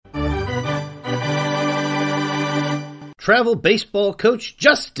travel baseball coach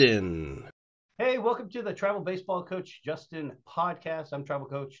Justin. Hey, welcome to the Travel Baseball Coach Justin podcast. I'm Travel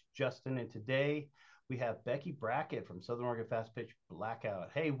Coach Justin, and today we have Becky Brackett from Southern Oregon Fastpitch Blackout.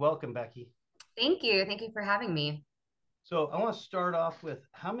 Hey, welcome, Becky. Thank you. Thank you for having me. So I want to start off with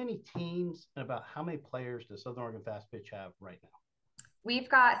how many teams and about how many players does Southern Oregon Fastpitch have right now? We've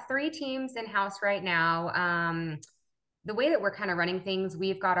got 3 teams in-house right now. The way that we're kind of running things,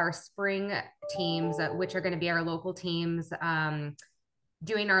 we've got our spring teams, which are going to be our local teams,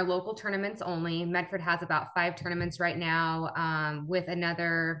 doing our local tournaments only. Medford has about 5 tournaments right now, with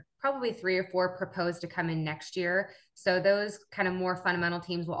another probably 3 or 4 proposed to come in next year. So those kind of more fundamental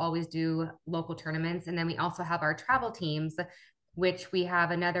teams will always do local tournaments. And then we also have our travel teams, which we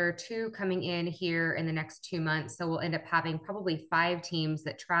have another 2 coming in here in the next 2 months. So we'll end up having probably 5 teams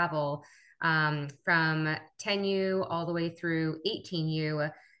that travel from 10U all the way through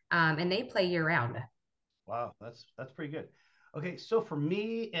 18U, and they play year round. Wow, that's pretty good. Okay, so for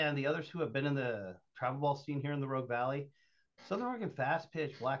me and the others who have been in the travel ball scene here in the Rogue Valley, Southern Oregon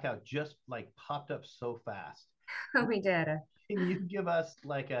Fastpitch Blackout just like popped up so fast. We did. Can you give us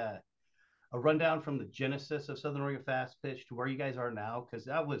like a rundown from the genesis of Southern Oregon Fastpitch to where you guys are now? Because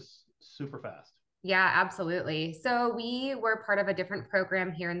that was super fast. Yeah, absolutely. So we were part of a different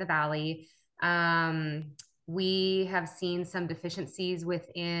program here in the Valley. We have seen some deficiencies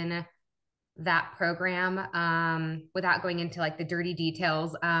within that program, without going into like the dirty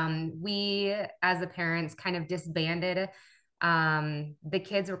details. We, as the parents, kind of disbanded. The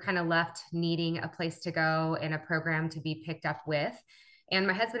kids were kind of left needing a place to go and a program to be picked up with. And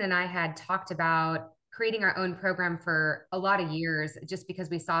my husband and I had talked about creating our own program for a lot of years, just because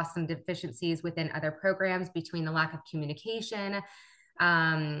we saw some deficiencies within other programs between the lack of communication,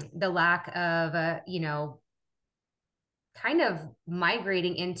 the lack of, kind of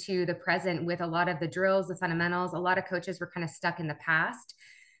migrating into the present with a lot of the drills, the fundamentals. A lot of coaches were kind of stuck in the past.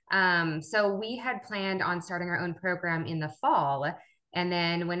 So we had planned on starting our own program in the fall. And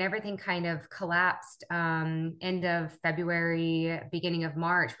then when everything kind of collapsed, end of February, beginning of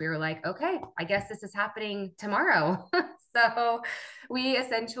March, we were like, okay, I guess this is happening tomorrow. So we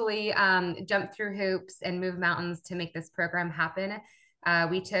essentially jumped through hoops and moved mountains to make this program happen.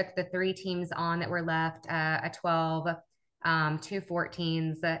 We took the 3 teams on that were left, a 12, 2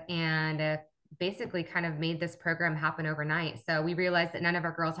 14s, and basically kind of made this program happen overnight. So we realized that none of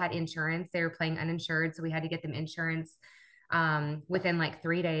our girls had insurance. They were playing uninsured. So we had to get them insurance within like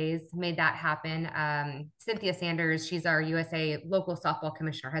 3 days, made that happen. Cynthia Sanders, she's our USA local softball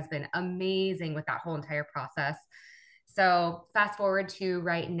commissioner, has been amazing with that whole entire process. So fast forward to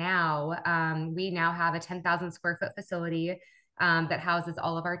right now, we now have a 10,000 square foot facility that houses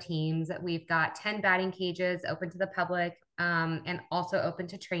all of our teams. We've got 10 batting cages open to the public, and also open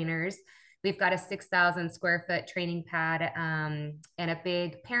to trainers. We've got a 6,000 square foot training pad, and a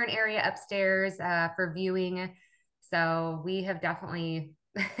big parent area upstairs for viewing. So we have definitely,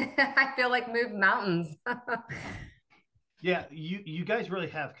 I feel like, moved mountains. Yeah, you guys really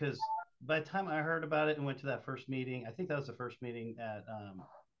have, because by the time I heard about it and went to that first meeting, I think that was the first meeting at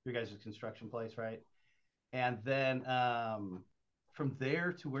your guys' construction place, right? And then from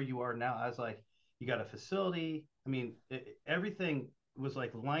there to where you are now, I was like, you got a facility. I mean, everything was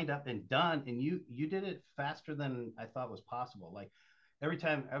like lined up and done, and you did it faster than I thought was possible. Like every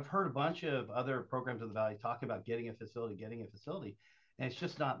time I've heard a bunch of other programs in the Valley talk about getting a facility, and it's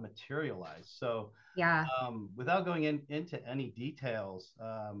just not materialized. So Yeah. without going into any details,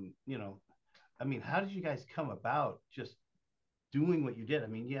 I mean, how did you guys come about just doing what you did? I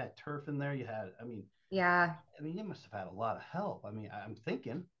mean, you had turf in there. Yeah. I mean, you must have had a lot of help. I mean, I'm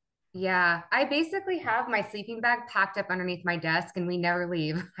thinking. Yeah, I basically have my sleeping bag packed up underneath my desk and we never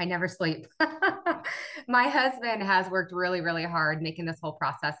leave. I never sleep. My husband has worked really, really hard making this whole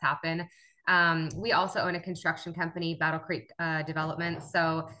process happen. We also own a construction company, Battle Creek Development.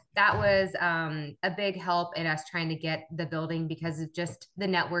 So that was a big help in us trying to get the building because of just the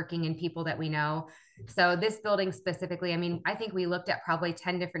networking and people that we know. So this building specifically, I mean, I think we looked at probably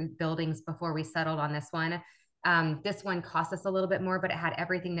 10 different buildings before we settled on this one. This one cost us a little bit more, but it had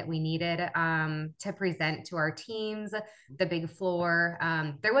everything that we needed to present to our teams, the big floor.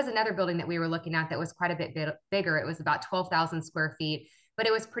 There was another building that we were looking at that was quite a bit bigger. It was about 12,000 square feet, but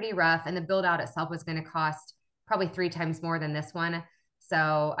it was pretty rough. And the build out itself was going to cost probably 3 times more than this one.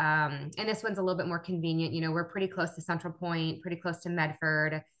 So, and this one's a little bit more convenient. You know, we're pretty close to Central Point, pretty close to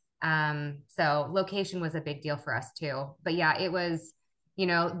Medford. So location was a big deal for us too. But yeah, it was,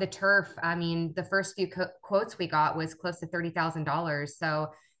 the turf. I mean, the first few quotes we got was close to $30,000.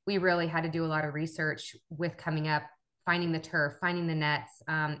 So we really had to do a lot of research with coming up finding the turf, finding the nets,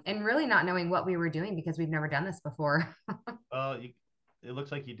 and really not knowing what we were doing because we've never done this before. It looks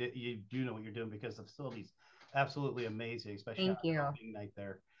like you do know what you're doing, because the facility's absolutely amazing, especially Thank you. opening night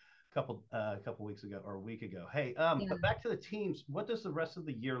there a couple weeks ago or a week ago. Hey, Yeah. but back to the teams. What does the rest of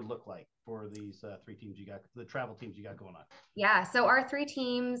the year look like for these 3 teams you got, the travel teams you got going on? Yeah. So our 3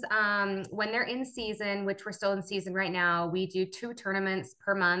 teams, when they're in season, which we're still in season right now, we do 2 tournaments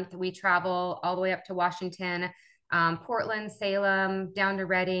per month. We travel all the way up to Washington, Portland, Salem, down to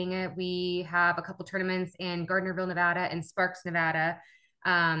Redding. We have a couple tournaments in Gardnerville, Nevada, and Sparks, Nevada.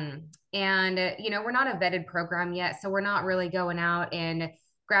 And we're not a vetted program yet, so we're not really going out and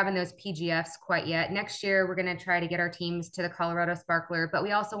grabbing those PGFs quite yet. Next year, we're going to try to get our teams to the Colorado Sparkler, but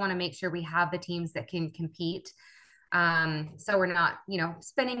we also want to make sure we have the teams that can compete. So we're not,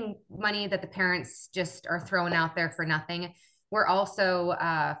 spending money that the parents just are throwing out there for nothing. We're also,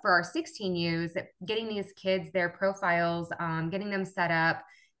 for our 16Us, getting these kids their profiles, getting them set up,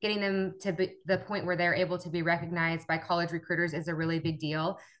 getting them to the point where they're able to be recognized by college recruiters is a really big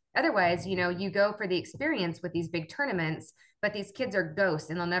deal. Otherwise, you go for the experience with these big tournaments, but these kids are ghosts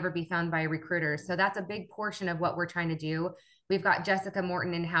and they'll never be found by recruiters. So that's a big portion of what we're trying to do. We've got Jessica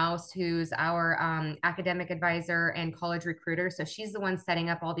Morton in-house, who's our academic advisor and college recruiter. So she's the one setting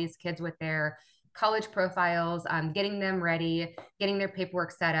up all these kids with their college profiles, getting them ready, getting their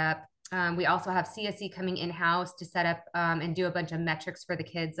paperwork set up. We also have CSE coming in-house to set up and do a bunch of metrics for the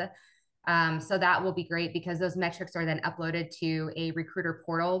kids. So that will be great because those metrics are then uploaded to a recruiter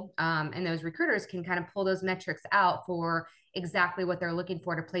portal. And those recruiters can kind of pull those metrics out for exactly what they're looking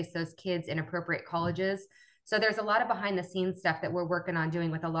for to place those kids in appropriate colleges. So there's a lot of behind the scenes stuff that we're working on doing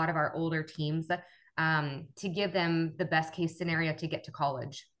with a lot of our older teams to give them the best case scenario to get to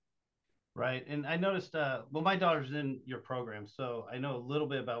college. Right. And I noticed, my daughter's in your program, so I know a little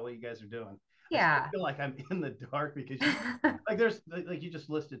bit about what you guys are doing. Yeah. I feel like I'm in the dark because you just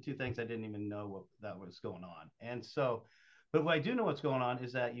listed 2 things I didn't even know what that was going on. And so, but what I do know what's going on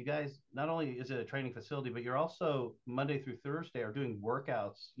is that you guys, not only is it a training facility, but you're also Monday through Thursday are doing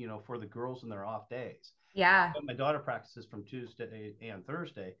workouts, for the girls in their off days. Yeah. My daughter practices from Tuesday and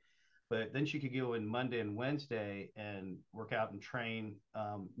Thursday, but then she could go in Monday and Wednesday and work out and train,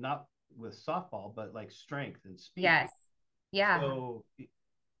 not with softball, but like strength and speed. Yes. Yeah. So,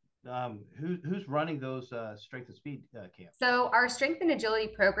 who's running those strength and speed camps? So our strength and agility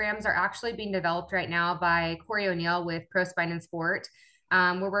programs are actually being developed right now by Corey O'Neill with Pro Spine and Sport.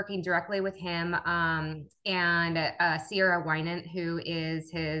 We're working directly with him and Sierra Wynant, who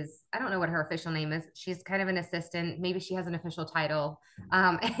is I don't know what her official name is. She's kind of an assistant. Maybe she has an official title.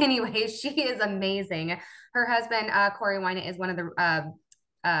 Anyway, she is amazing. Her husband, Corey Wynant, is one of the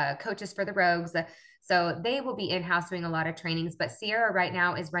coaches for the Rogues. So they will be in-house doing a lot of trainings, but Sierra right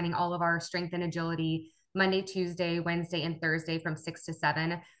now is running all of our strength and agility Monday, Tuesday, Wednesday, and Thursday from 6 to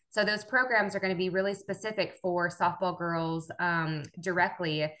 7. So those programs are going to be really specific for softball girls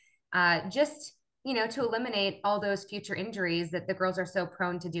directly, just, to eliminate all those future injuries that the girls are so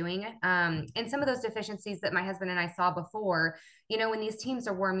prone to doing. And some of those deficiencies that my husband and I saw before, when these teams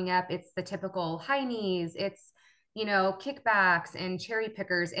are warming up, it's the typical high knees, it's, kickbacks and cherry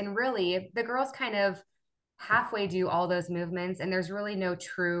pickers. And really the girls kind of halfway do all those movements and there's really no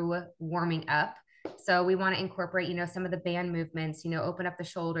true warming up. So we want to incorporate, some of the band movements, open up the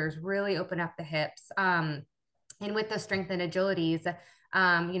shoulders, really open up the hips. And with the strength and agilities,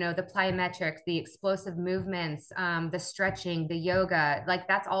 the plyometrics, the explosive movements, the stretching, the yoga, like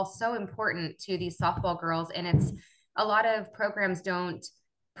that's all so important to these softball girls. And it's a lot of programs don't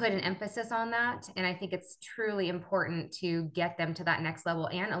put an emphasis on that. And I think it's truly important to get them to that next level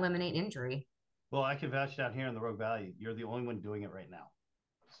and eliminate injury. Well, I can vouch down here in the Rogue Valley, you're the only one doing it right now.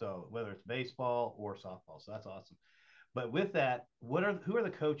 So whether it's baseball or softball, so that's awesome. But with that, who are the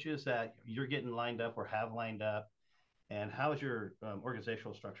coaches that you're getting lined up or have lined up, and how is your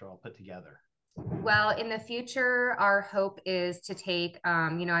organizational structure all put together? Well, in the future, our hope is to take,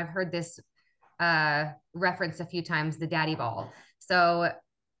 I've heard this reference a few times, the daddy ball. So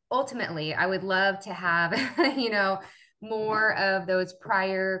ultimately, I would love to have, more of those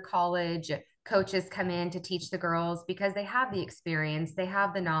prior college coaches come in to teach the girls because they have the experience, they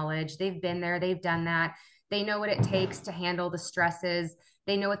have the knowledge, they've been there, they've done that. They know what it takes to handle the stresses.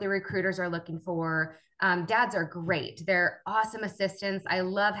 They know what the recruiters are looking for. Dads are great. They're awesome assistants. I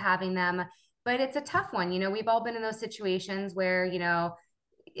love having them, but it's a tough one. We've all been in those situations where,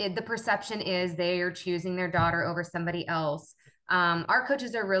 the perception is they are choosing their daughter over somebody else. Our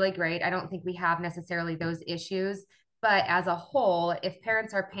coaches are really great. I don't think we have necessarily those issues, but as a whole, if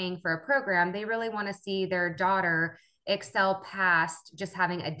parents are paying for a program, they really want to see their daughter excel past just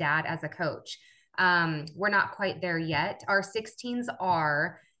having a dad as a coach. We're not quite there yet. Our 16s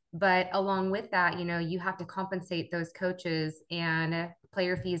are, but along with that, you have to compensate those coaches, and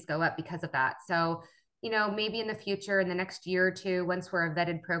player fees go up because of that. So, maybe in the future, in the next year or two, once we're a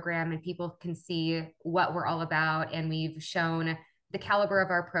vetted program and people can see what we're all about and we've shown the caliber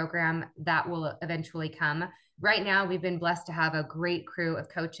of our program, that will eventually come. Right now, we've been blessed to have a great crew of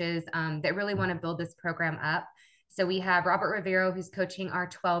coaches that really want to build this program up. So we have Robert Rivero, who's coaching our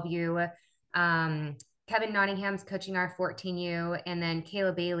 12U. Kevin Nottingham's coaching our 14U, and then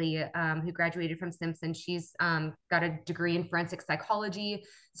Kayla Bailey, who graduated from Simpson. She's got a degree in forensic psychology,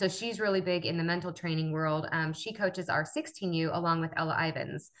 so she's really big in the mental training world. She coaches our 16U along with Ella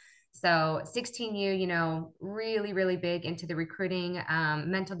Ivans. So 16U, really, really big into the recruiting,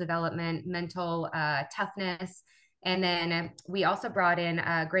 mental development, mental toughness. And then we also brought in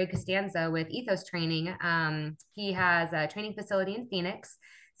Greg Costanza with Ethos Training. He has a training facility in Phoenix.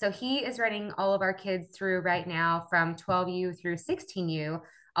 So he is running all of our kids through right now from 12U through 16U,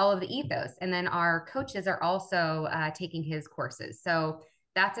 all of the Ethos. And then our coaches are also taking his courses. So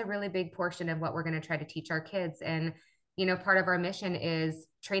that's a really big portion of what we're going to try to teach our kids. And, part of our mission is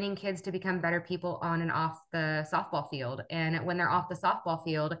training kids to become better people on and off the softball field. And when they're off the softball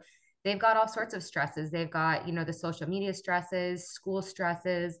field, they've got all sorts of stresses. They've got, the social media stresses, school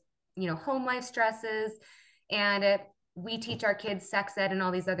stresses, home life stresses. And we teach our kids sex ed and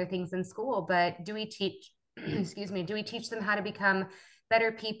all these other things in school, but do we teach, do we teach them how to become better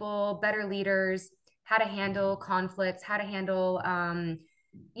people, better leaders, how to handle conflicts, how to handle,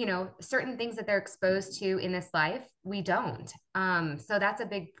 certain things that they're exposed to in this life? We don't. So that's a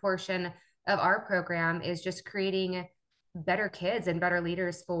big portion of our program, is just creating better kids and better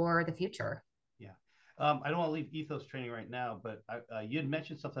leaders for the future. Yeah. I don't want to leave Ethos Training right now, but you had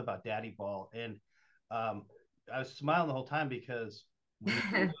mentioned something about Daddy Ball, and I was smiling the whole time because when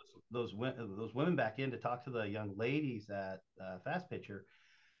you those women back in to talk to the young ladies at Fastpitcher,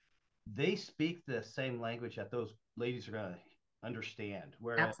 they speak the same language that those ladies are going to understand.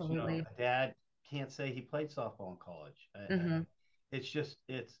 Whereas, Absolutely. a dad can't say he played softball in college. It's just,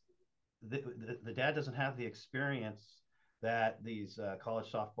 the dad doesn't have the experience that these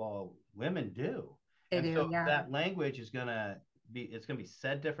college softball women do. So yeah. that language is going to be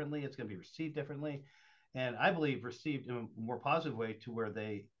said differently. It's going to be received differently. And I believe received in a more positive way, to where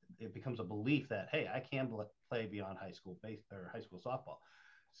it becomes a belief that, hey, I can play beyond high school high school softball.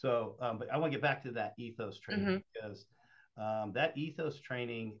 So, but I want to get back to that Ethos training, because that Ethos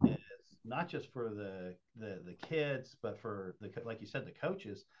training is not just for the kids, but for like you said, the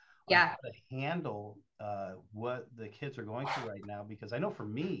coaches, yeah, how to handle what the kids are going through right now. Because I know for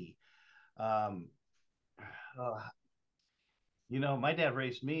me, my dad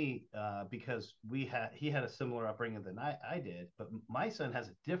raised me because he had a similar upbringing than I did, but my son has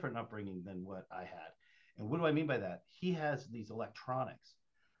a different upbringing than what I had. And what do I mean by that? He has these electronics.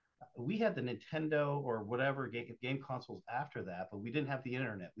 We had the Nintendo or whatever game consoles after that, but we didn't have the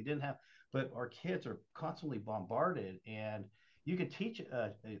internet. But our kids are constantly bombarded, and you can teach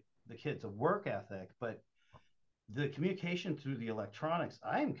the kids a work ethic, but the communication through the electronics,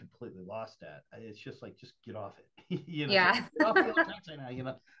 I am completely lost at. It's just like, just get off it. Yeah. Get off the electronics right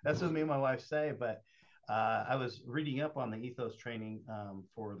now. That's what me and my wife say. But I was reading up on the Ethos training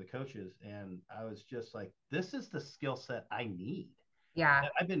for the coaches, and I was just like, this is the skill set I need. Yeah.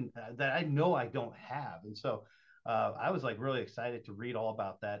 That I know I don't have. And so I was like really excited to read all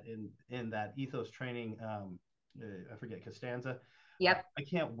about that in that Ethos training. I forget, Costanza. Yep. I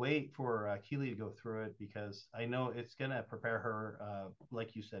can't wait for Keely to go through it, because I know it's going to prepare her,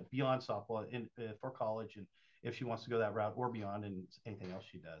 like you said, beyond softball for college, and if she wants to go that route or beyond, and anything else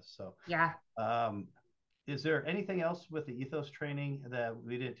she does. So, yeah. Is there anything else with the Ethos training that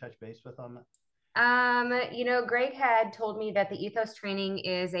we didn't touch base with on that? Greg had told me that the Ethos training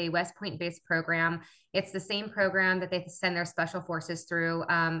is a West Point based program. It's the same program that they send their special forces through.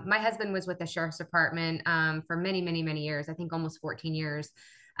 My husband was with the sheriff's department for many, many, many years, I think almost 14 years.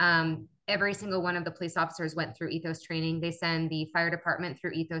 Every single one of the police officers went through Ethos training. They send the fire department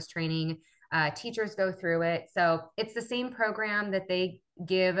through Ethos training. Teachers go through it. So it's the same program that they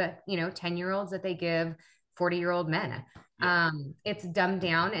give, 10-year-olds that they give 40-year-old men. Yeah. It's dumbed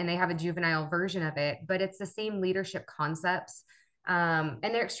down, and they have a juvenile version of it, but it's the same leadership concepts. And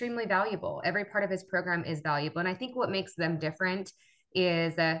they're extremely valuable. Every part of his program is valuable. And I think what makes them different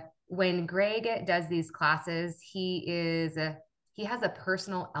is when Greg does these classes, he has a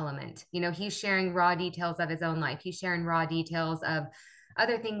personal element. He's sharing raw details of his own life. He's sharing raw details of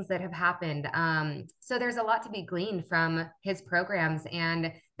other things that have happened. So there's a lot to be gleaned from his programs,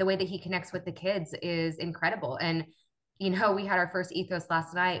 and the way that he connects with the kids is incredible. And we had our first Ethos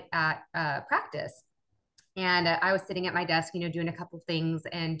last night at practice. And I was sitting at my desk, doing a couple things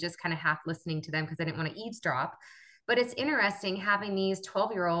and just kind of half listening to them because I didn't want to eavesdrop. But it's interesting having these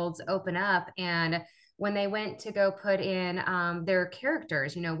 12-year-olds open up, and when they went to go put in their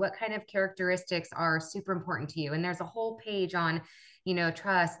characters, what kind of characteristics are super important to you? And there's a whole page on,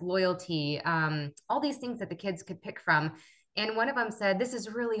 trust, loyalty, all these things that the kids could pick from. And one of them said, "This is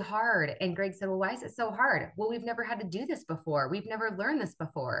really hard." And Greg said, "Well, why is it so hard?" "Well, we've never had to do this before. We've never learned this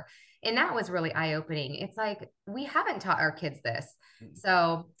before." And that was really eye-opening. It's like, we haven't taught our kids this.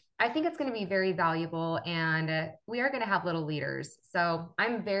 So I think it's going to be very valuable, and we are going to have little leaders. So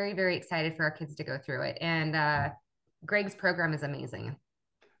I'm very, very excited for our kids to go through it. And Greg's program is amazing.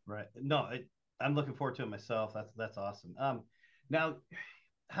 Right. No, I'm looking forward to it myself. That's awesome. Now,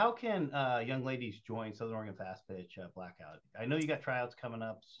 how can young ladies join Southern Oregon Fastpitch Blackout? I know you got tryouts coming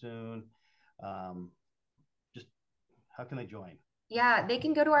up soon. Just how can they join? Yeah, they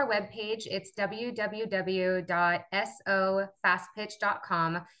can go to our webpage. It's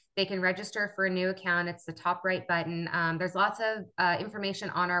www.sofastpitch.com. They can register for a new account. It's the top right button. There's lots of information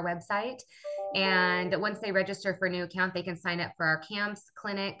on our website. And once they register for a new account, they can sign up for our camps,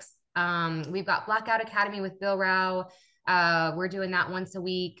 clinics. We've got Blackout Academy with Bill Rao. We're doing that once a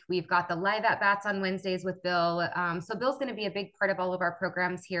week. We've got the live at bats on Wednesdays with Bill. So Bill's going to be a big part of all of our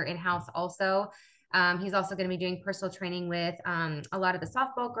programs here in-house also. He's also going to be doing personal training with a lot of the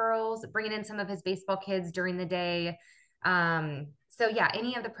softball girls, bringing in some of his baseball kids during the day. So yeah,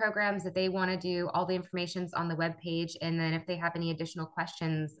 any of the programs that they want to do, all the information's on the webpage. And then if they have any additional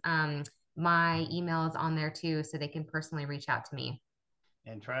questions, my email is on there too, so they can personally reach out to me.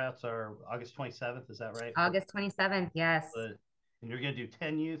 And tryouts are August 27th, is that right? August 27th, yes. And you're going to do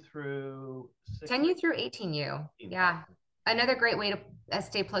 10U through 10U through 18U. Yeah. Another great way to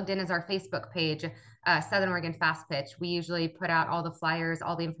stay plugged in is our Facebook page, Southern Oregon Fastpitch. We usually put out all the flyers,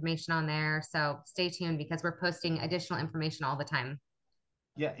 all the information on there. So stay tuned because we're posting additional information all the time.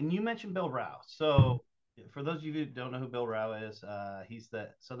 Yeah, and you mentioned Bill Rao. So for those of you who don't know who Bill Rao is, he's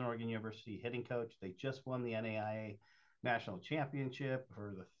the Southern Oregon University hitting coach. They just won the NAIA National Championship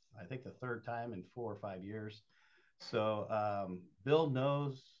for I think the third time in 4 or 5 years. So Bill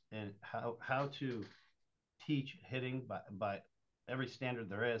knows and how to teach hitting by every standard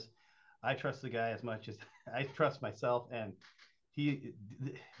there is. I trust the guy as much as I trust myself, and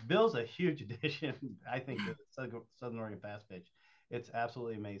Bill's a huge addition, I think, to Southern Oregon Fastpitch. It's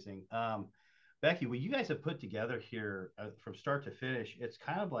absolutely amazing. Becky, what you guys have put together here from start to finish, it's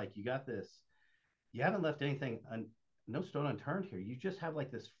kind of like you got this. You haven't left anything no stone unturned here. You just have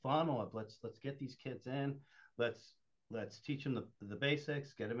like this funnel of let's get these kids in. Let's teach them the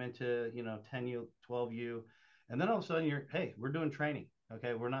basics, get them into 10U, 12U, and then all of a sudden we're doing training.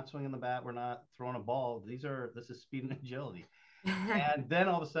 Okay, we're not swinging the bat, we're not throwing a ball. This is speed and agility. And then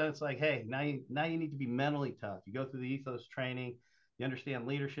all of a sudden it's like, hey, now you need to be mentally tough. You go through the Ethos training, you understand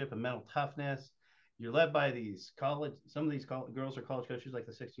leadership and mental toughness. You're led by some of these girls are college coaches, like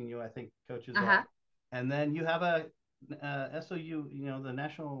the 16U, I think, coaches are. And then you have a SOU, the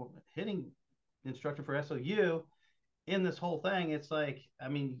national hitting instructor for SOU in this whole thing. It's like, I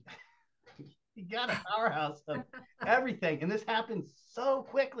mean, you got a powerhouse of everything, and this happened so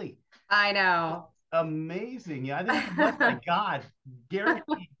quickly. I know. Amazing. Yeah, I think it's blessed by God.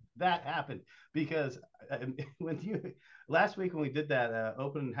 Guaranteed that happened, because last week when we did that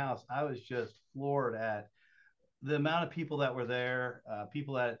open house, I was just floored at the amount of people that were there,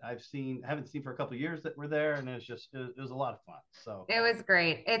 people that haven't seen for a couple of years that were there, and it was a lot of fun. So it was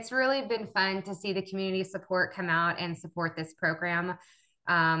great. It's really been fun to see the community support come out and support this program.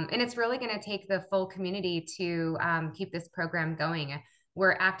 And it's really going to take the full community to keep this program going.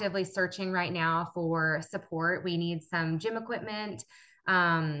 We're actively searching right now for support. We need some gym equipment.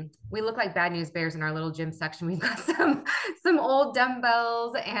 We look like bad news bears in our little gym section. We've got some old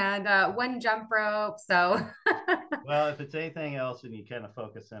dumbbells and one jump rope. So well, if it's anything else and you kind of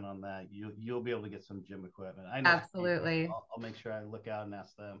focus in on that, you'll be able to get some gym equipment. I know. Absolutely. I'll make sure I look out and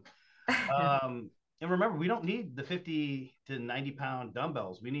ask them. And remember, we don't need the 50 to 90 pound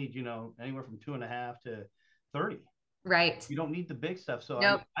dumbbells. We need, anywhere from 2.5 to 30. Right. You don't need the big stuff. So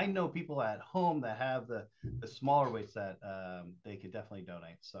nope. I know people at home that have the smaller weights that they could definitely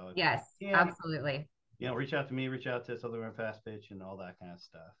donate. So yes, absolutely. Reach out to me, reach out to Southern Oregon Fastpitch and all that kind of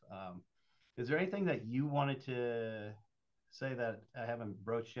stuff. Is there anything that you wanted to say that I haven't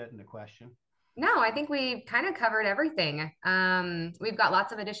broached yet in the question? No, I think we've kind of covered everything. We've got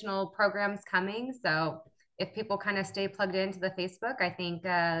lots of additional programs coming. So if people kind of stay plugged into the Facebook, I think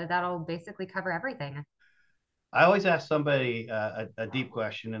that'll basically cover everything. I always ask somebody a deep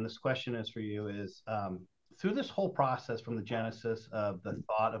question, and this question is for you: is through this whole process, from the genesis of the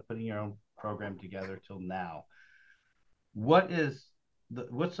thought of putting your own program together till now, what's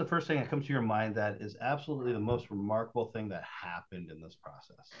the first thing that comes to your mind that is absolutely the most remarkable thing that happened in this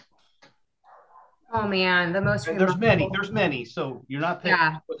process? Oh man, the most And there's many. remarkable. There's many. So you're not picking.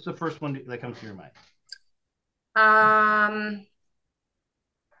 Yeah. What's the first one that comes to your mind? Um,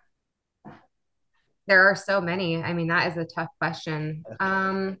 there are so many. I mean, that is a tough question.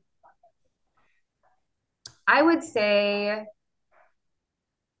 I would say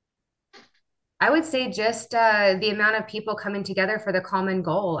I would say just the amount of people coming together for the common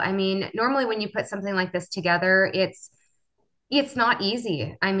goal. I mean, normally when you put something like this together, it's not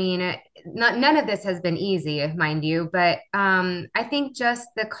easy. I mean, none of this has been easy, mind you, but I think just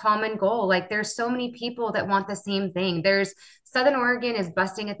the common goal, like there's so many people that want the same thing. There's Southern Oregon is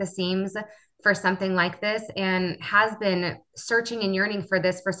busting at the seams for something like this and has been searching and yearning for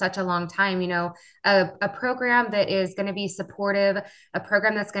this for such a long time. A program that is going to be supportive, a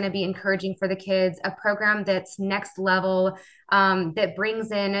program that's going to be encouraging for the kids, a program that's next level, that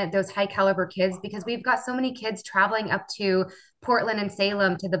brings in those high caliber kids, because we've got so many kids traveling up to Portland and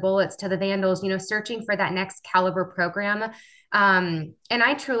Salem, to the Bullets, to the Vandals, searching for that next caliber program. And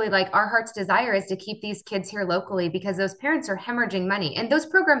I truly, like, our heart's desire is to keep these kids here locally, because those parents are hemorrhaging money, and those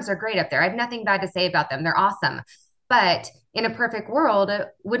programs are great up there. I have nothing bad to say about them. They're awesome. But in a perfect world,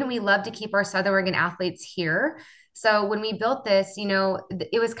 wouldn't we love to keep our Southern Oregon athletes here? So when we built this,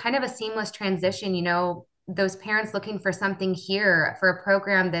 it was kind of a seamless transition, those parents looking for something here, for a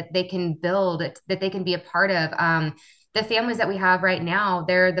program that they can build, that they can be a part of. The families that we have right now,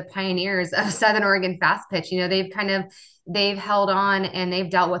 they're the pioneers of Southern Oregon Fastpitch. They've held on, and they've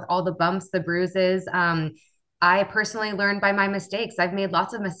dealt with all the bumps, the bruises. I personally learned by my mistakes. I've made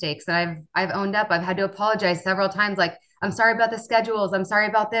lots of mistakes, and I've owned up. I've had to apologize several times. Like, I'm sorry about the schedules. I'm sorry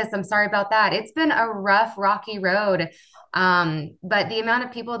about this. I'm sorry about that. It's been a rough, rocky road. But the amount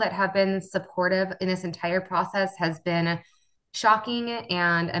of people that have been supportive in this entire process has been shocking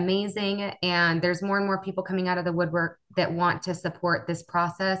and amazing. And there's more and more people coming out of the woodwork that want to support this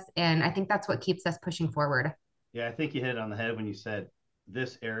process. And I think that's what keeps us pushing forward. Yeah, I think you hit it on the head when you said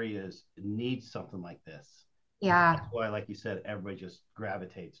this area needs something like this. Yeah. That's why, like you said, everybody just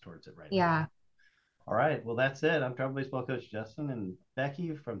gravitates towards it right now. Yeah. All right. Well, that's it. I'm travel baseball coach Justin, and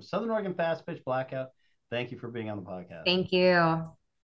Becky from Southern Oregon Fastpitch Blackout. Thank you for being on the podcast. Thank you.